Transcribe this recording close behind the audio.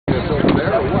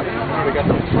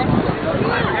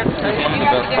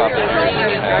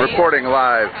Reporting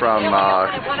live from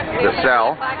the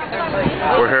cell.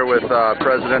 We're here with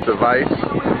President of Vice,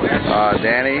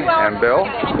 Danny and Bill.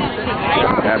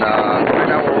 And right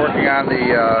now we're working on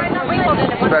the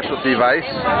specialty Vice.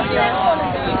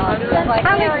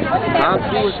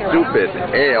 Stupid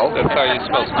ale. That's how you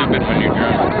spell stupid when you're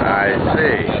drunk. I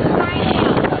see.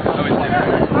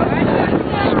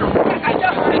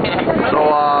 So,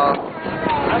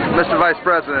 Mr. Vice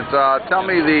President, tell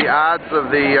me the odds of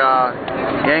the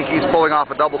Yankees pulling off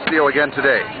a double steal again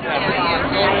today.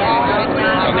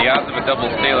 The odds of a double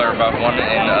steal are about 1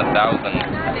 in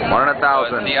 1,000. 1 in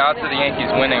 1,000. The odds of the Yankees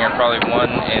winning are probably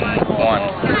 1 in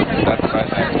 1. That's what I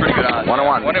think. It's pretty good odds. 1 in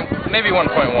 1. Maybe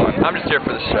 1.1. I'm just here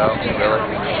for the show, really.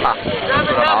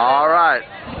 All right.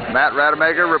 Matt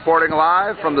Rademacher reporting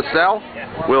live from the cell.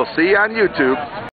 We'll see you on YouTube.